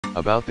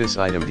About this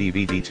item: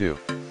 DVD 2.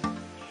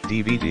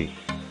 DVD.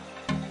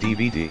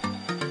 DVD.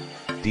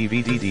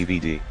 DVD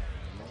DVD.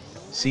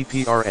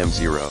 Cprm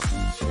 0.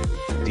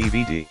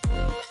 DVD.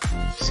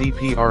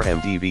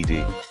 Cprm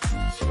DVD.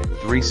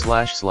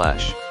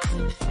 3/5.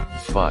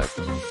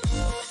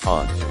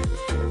 On.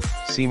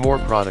 See more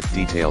product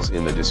details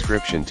in the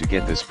description to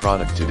get this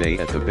product today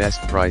at the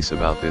best price.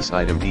 About this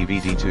item: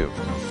 DVD 2.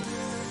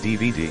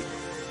 DVD.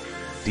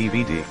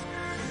 DVD.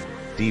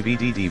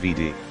 DVD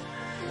DVD.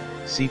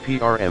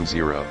 Cprm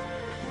 0.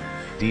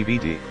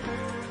 DVD.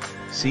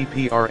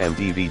 Cprm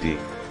DVD.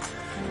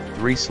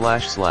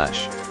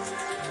 3/5.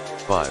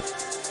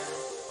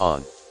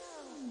 On.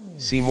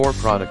 See more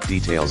product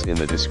details in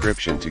the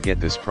description to get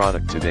this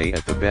product today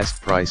at the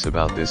best price.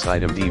 About this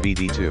item: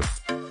 DVD 2.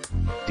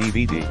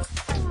 DVD.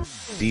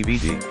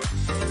 DVD.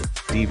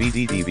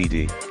 DVD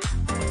DVD.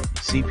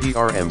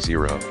 Cprm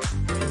 0.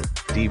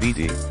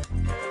 DVD.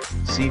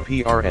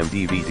 Cprm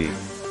DVD.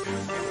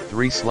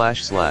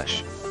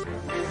 3/5.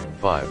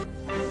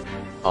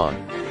 On.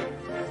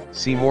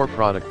 See more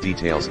product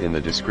details in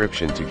the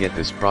description to get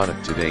this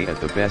product today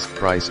at the best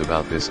price.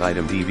 About this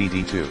item: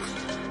 DVD 2.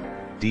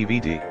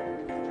 DVD.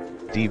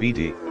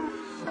 DVD.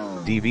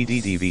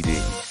 DVD DVD.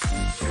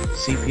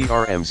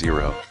 Cprm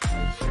 0.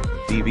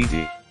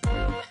 DVD.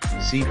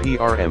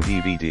 Cprm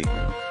DVD.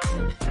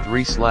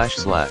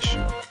 3/5.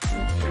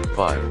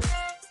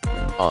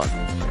 On.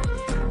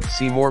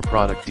 See more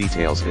product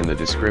details in the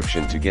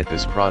description to get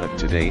this product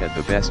today at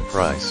the best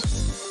price.